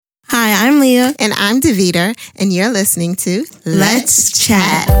Leah. And I'm Davita, and you're listening to Let's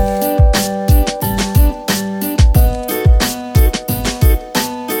Chat.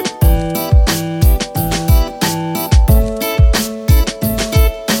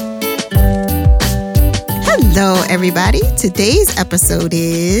 Hello, everybody. Today's episode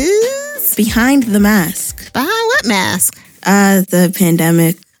is... Behind the Mask. Behind what mask? The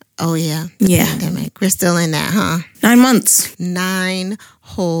pandemic. Oh, yeah. Yeah. Pandemic. We're still in that, huh? 9 months. 9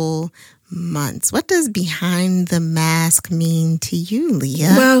 whole months. What does behind the mask mean to you,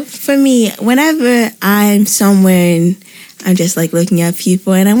 Leah? Well, for me, whenever I'm somewhere and I'm just like looking at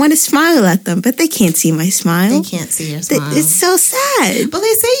people and I want to smile at them, but they can't see my smile. They can't see your smile. It's so sad. But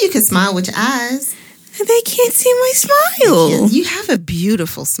they say you can smile with your eyes. They can't see my smile. You have a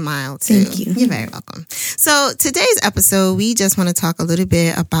beautiful smile, too. Thank you. You're very welcome. So today's episode, we just want to talk a little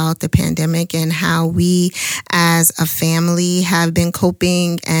bit about the pandemic and how we as a family have been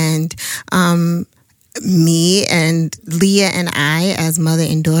coping, and me and Leah and I as mother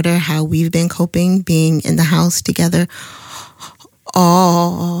and daughter, how we've been coping being in the house together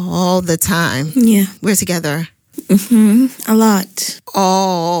all the time. Yeah. We're together. A lot.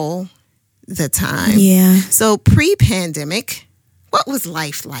 All the time. Yeah. So pre-pandemic, what was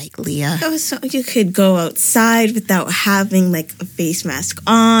life like, Leah? It was so you could go outside without having like a face mask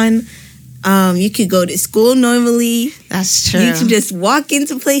on. You could go to school normally. That's true. You can just walk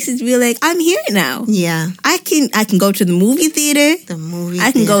into places and be like, I'm here now. Yeah. I can go to the movie theater.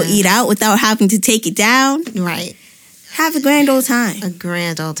 I can go eat out without having to take it down. Right. Have a grand old time. A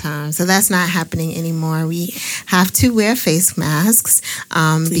grand old time. So that's not happening anymore. We have to wear face masks.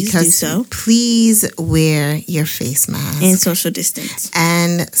 Please wear your face mask. And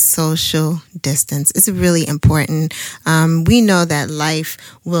social distance. It's really important. We know that life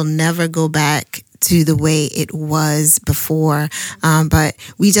will never go back to the way it was before. But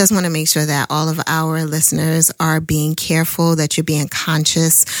we just want to make sure that all of our listeners are being careful, that you're being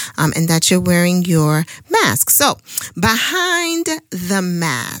conscious, and that you're wearing your mask. So, behind the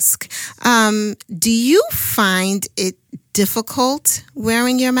mask, do you find it difficult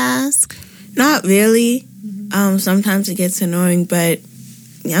wearing your mask? Not really. Sometimes it gets annoying, but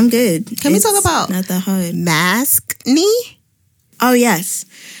yeah, I'm good. Can we talk about not that hard. Maskne? Oh, yes.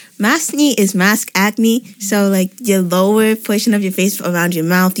 Maskne is mask acne. So, like, your lower portion of your face around your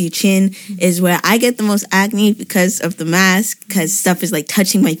mouth, your chin, is where I get the most acne because of the mask, because stuff is, like,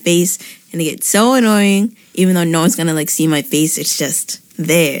 touching my face, and it gets so annoying, even though no one's gonna, like, see my face. It's just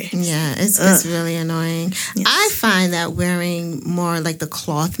there. Yeah, it's really annoying. Yes. I find that wearing more like the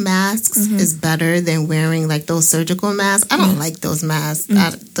cloth masks is better than wearing like those surgical masks. I don't like those masks.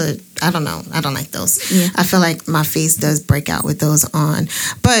 I don't know. I don't like those. Yeah. I feel like my face does break out with those on.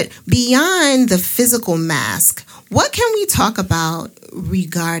 But beyond the physical mask, what can we talk about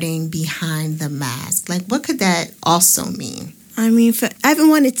regarding behind the mask? Like, what could that also mean? I mean, for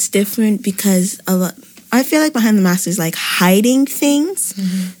everyone, it's different because I feel like behind the mask is like hiding things.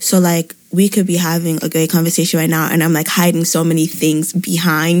 So like we could be having a great conversation right now and I'm like hiding so many things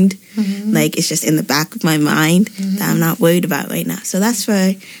behind. Like it's just in the back of my mind that I'm not worried about right now. So that's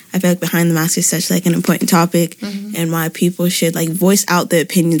why I feel like behind the mask is such like an important topic and why people should like voice out their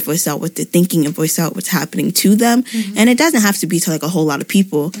opinions, voice out what they're thinking and voice out what's happening to them. And it doesn't have to be to like a whole lot of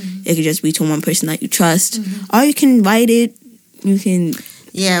people. It could just be to one person that you trust. Or you can write it. You can...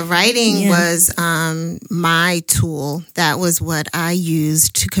 Yeah, writing was my tool. That was what I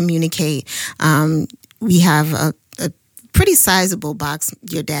used to communicate. We have a pretty sizable box,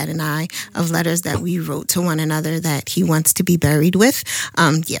 your dad and I, of letters that we wrote to one another that he wants to be buried with.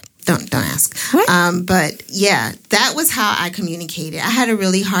 Don't ask. But yeah, that was how I communicated. I had a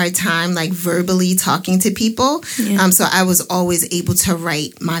really hard time like verbally talking to people. So I was always able to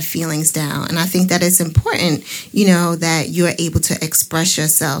write my feelings down. And I think that it's important, you know, that you're able to express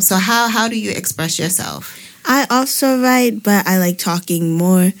yourself. So how do you express yourself? I also write, but I like talking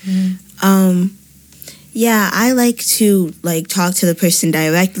more. Yeah, I like to like talk to the person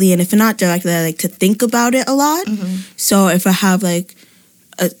directly. And if not directly, I like to think about it a lot. So if I have like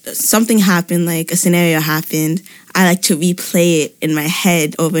something happened, like a scenario happened, I like to replay it in my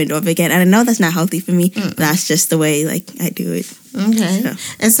head over and over again. And I know that's not healthy for me. That's just the way like I do it. Okay.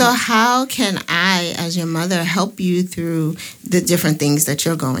 And so how can I, as your mother, help you through the different things that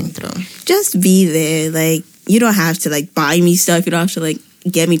you're going through? Just be there. Like, you don't have to like buy me stuff. You don't have to like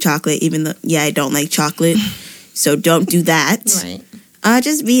get me chocolate, even though, I don't like chocolate. So don't do that. Right.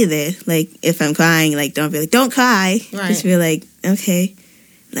 Just be there. Like, if I'm crying, like, don't be like, don't cry. Right. Just be like, okay,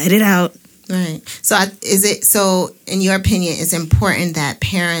 let it out. Right. So in your opinion, it's important that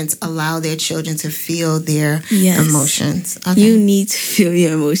parents allow their children to feel their emotions. Okay. You need to feel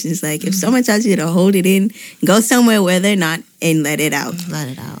your emotions. Like, if someone tells you to hold it in, go somewhere where they're not and let it out. Let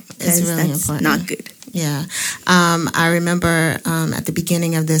it out. It's really important. Not good. Yeah. I remember at the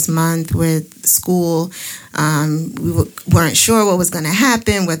beginning of this month with school, we weren't sure what was going to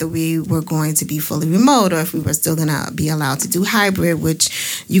happen, whether we were going to be fully remote or if we were still going to be allowed to do hybrid,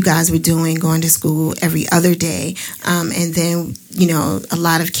 which you guys were doing, going to school every other day. And then, a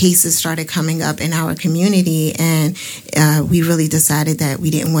lot of cases started coming up in our community, and we really decided that we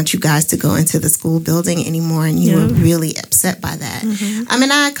didn't want you guys to go into the school building anymore, and you were really upset by that. Mm-hmm. I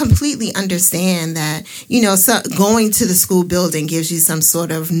mean, I completely understand that, so going to the school building gives you some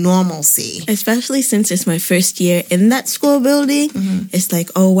sort of normalcy. Especially since it's my first year in that school building. Mm-hmm. It's like,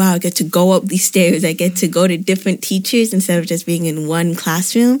 oh, wow, I get to go up these stairs. I get to go to different teachers instead of just being in one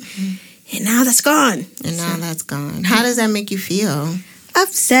classroom. Mm-hmm. And now that's gone. How does that make you feel?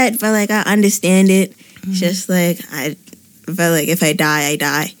 Upset, but like I understand it. Mm-hmm. Just like I felt like if I die, I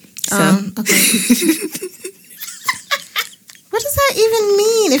die. So okay. What does that even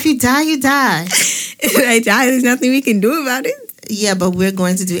mean? If you die, you die. If I die, there's nothing we can do about it. Yeah, but we're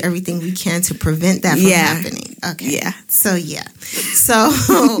going to do everything we can to prevent that from happening. Okay. Yeah. So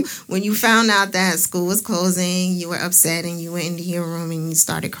when you found out that school was closing, you were upset and you went into your room and you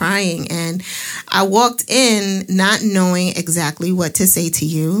started crying. And I walked in not knowing exactly what to say to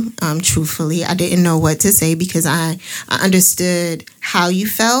you. Truthfully, I didn't know what to say because I understood how you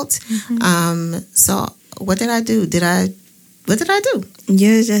felt. Mm-hmm. So what did I do? What did I do?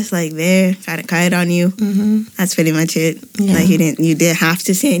 You was just like there, trying to quiet on you. Mm-hmm. That's pretty much it. Yeah. Like you didn't have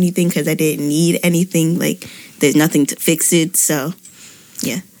to say anything because I didn't need anything. Like there's nothing to fix it. So,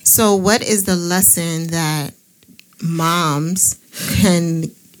 yeah. So what is the lesson that moms can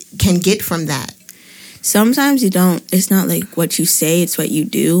get from that? Sometimes you don't. It's not like what you say; it's what you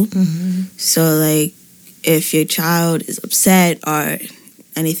do. Mm-hmm. So, like, if your child is upset or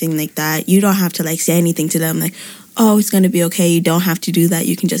anything like that, you don't have to like say anything to them. Like, oh, it's going to be okay. You don't have to do that.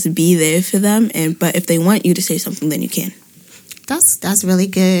 You can just be there for them. But if they want you to say something, then you can. That's really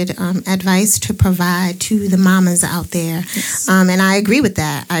good advice to provide to the mamas out there. Yes. And I agree with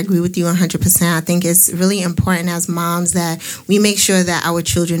that. I agree with you 100%. I think it's really important as moms that we make sure that our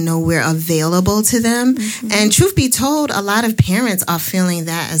children know we're available to them. Mm-hmm. And truth be told, a lot of parents are feeling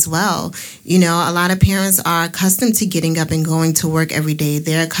that as well. A lot of parents are accustomed to getting up and going to work every day.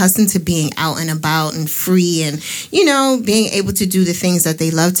 They're accustomed to being out and about and free and, being able to do the things that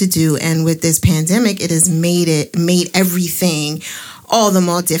they love to do. And with this pandemic, it has made everything all the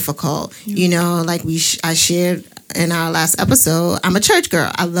more difficult. Like I shared in our last episode, I'm a church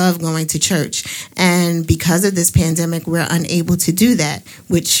girl. I love going to church. And because of this pandemic, we're unable to do that,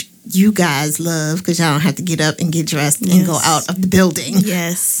 which you guys love because y'all don't have to get up and get dressed and go out of the building.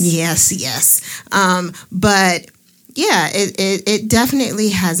 Yes. But yeah, it definitely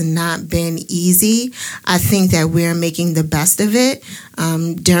has not been easy. I think that we're making the best of it.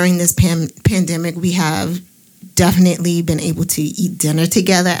 During this pandemic, we have definitely been able to eat dinner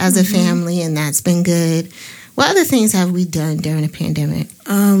together as a family, and that's been good. What other things have we done during the pandemic?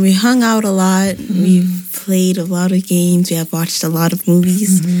 We hung out a lot. Mm-hmm. We've played a lot of games. We have watched a lot of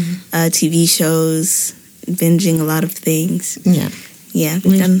movies, TV shows, binging a lot of things. Yeah,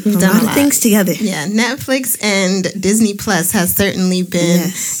 we've done a lot of things together. Yeah, Netflix and Disney Plus has certainly been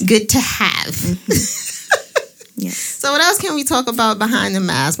good to have. Mm-hmm. Yes. So what else can we talk about behind the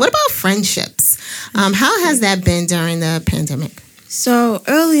mask? What about friendships? How has that been during the pandemic? So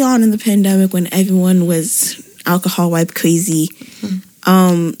early on in the pandemic, when everyone was alcohol wipe crazy.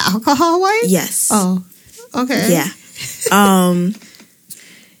 Alcohol wipe? Yes. Oh, okay. Yeah.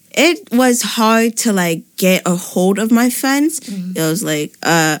 It was hard to like get a hold of my friends. Mm-hmm. It was like,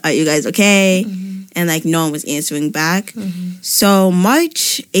 are you guys okay? Mm-hmm. And like no one was answering back. Mm-hmm. So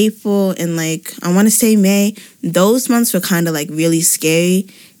March, April, and like I want to say May, those months were kind of like really scary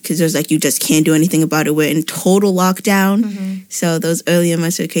because it was like you just can't do anything about it. We're in total lockdown. Mm-hmm. So those earlier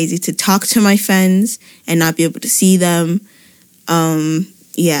months were crazy to talk to my friends and not be able to see them.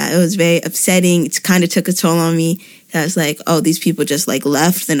 Yeah, it was very upsetting. It kind of took a toll on me. I was like, oh, these people just like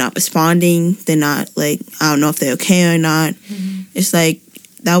left. They're not responding. They're not like, I don't know if they're okay or not. Mm-hmm. It's like,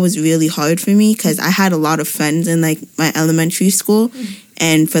 that was really hard for me because I had a lot of friends in like my elementary school,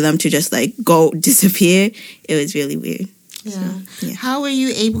 and for them to just like go disappear, it was really weird. Yeah. So, how were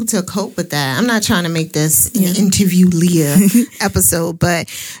you able to cope with that? I'm not trying to make this an interview Leah episode, but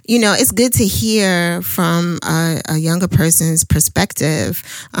it's good to hear from a younger person's perspective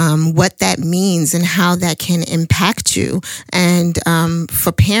what that means and how that can impact you, and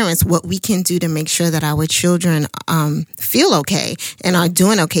for parents, what we can do to make sure that our children feel okay and are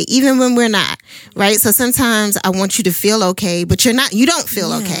doing okay, even when we're not. Right? So sometimes I want you to feel okay, but you don't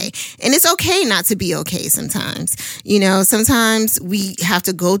feel okay, and it's okay not to be okay. Sometimes, sometimes we have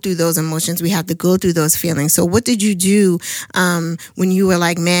to go through those emotions. We have to go through those feelings. So what did you do when you were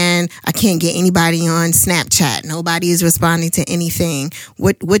like, man, I can't get anybody on Snapchat. Nobody is responding to anything.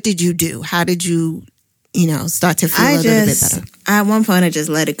 What did you do? How did you, start to feel a little bit better? At one point, I just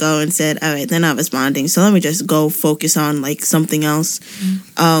let it go and said, all right, they're not responding, so let me just go focus on like something else.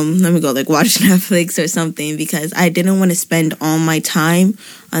 Let me go like watch Netflix or something, because I didn't want to spend all my time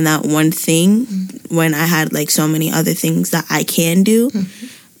on that one thing when I had like so many other things that I can do.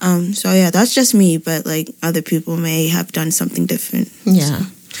 So yeah, that's just me, but like other people may have done something different. Yeah. So.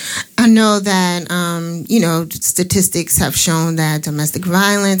 I know that, statistics have shown that domestic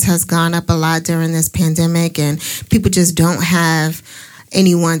violence has gone up a lot during this pandemic, and people just don't have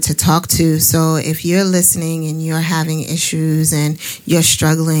anyone to talk to. So if you're listening and you're having issues and you're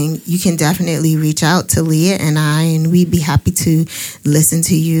struggling, you can definitely reach out to Leah and I, and we'd be happy to listen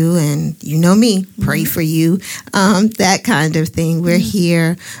to you. And me, pray for you, that kind of thing. We're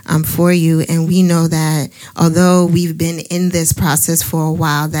here for you. And we know that although we've been in this process for a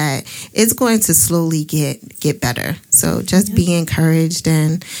while, that it's going to slowly get better. So just be encouraged.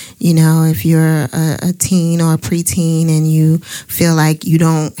 And, if you're a teen or a preteen and you feel like you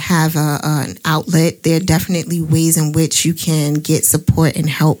don't have an outlet, there are definitely ways in which you can get support and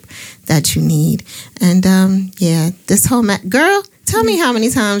help that you need. And this whole girl, tell me how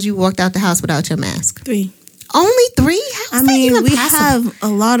many times you walked out the house without your mask? 3. Only 3? How's that even we possible? have a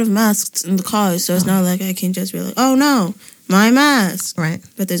lot of masks in the car, so it's not like I can just be like, oh no, my mask. Right.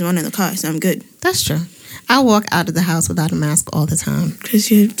 But there's one in the car, so I'm good. That's true. I walk out of the house without a mask all the time. Because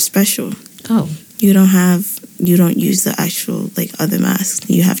you're special. Oh. You don't use the actual like other masks.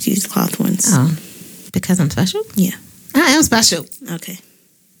 You have to use the cloth ones. Oh. Because I'm special? Yeah. I am special. Okay.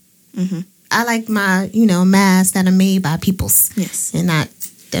 I like my, masks that are made by peoples. Yes. And not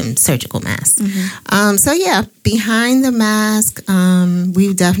them surgical masks. So yeah, behind the mask,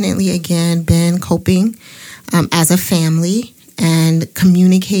 we've definitely again been coping as a family and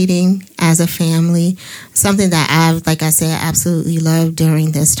communicating as a family. Something that I've, like I said, absolutely loved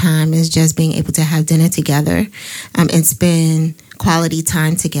during this time is just being able to have dinner together and spend quality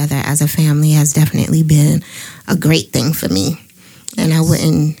time together as a family has definitely been a great thing for me. And I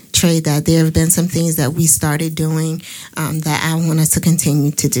wouldn't trade that. There have been some things that we started doing that I want us to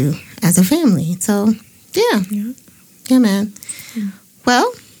continue to do as a family. So, yeah, man. Yeah.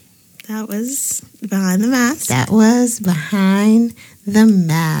 Well, that was Behind the Mask. That was Behind the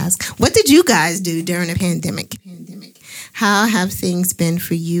Mask. What did you guys do during the pandemic? How have things been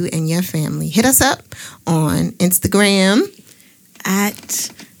for you and your family? Hit us up on Instagram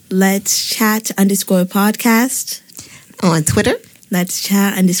at Let's Chat _podcast. On Twitter, Let's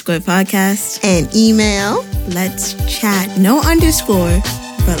Chat _podcast. And email, Let's Chat, no underscore,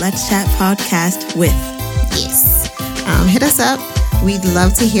 but Let's Chat podcast with. Yes. Hit us up. We'd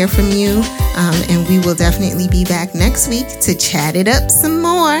love to hear from you. And we will definitely be back next week to chat it up some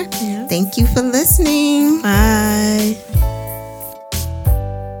more. Yeah. Thank you for listening. Bye.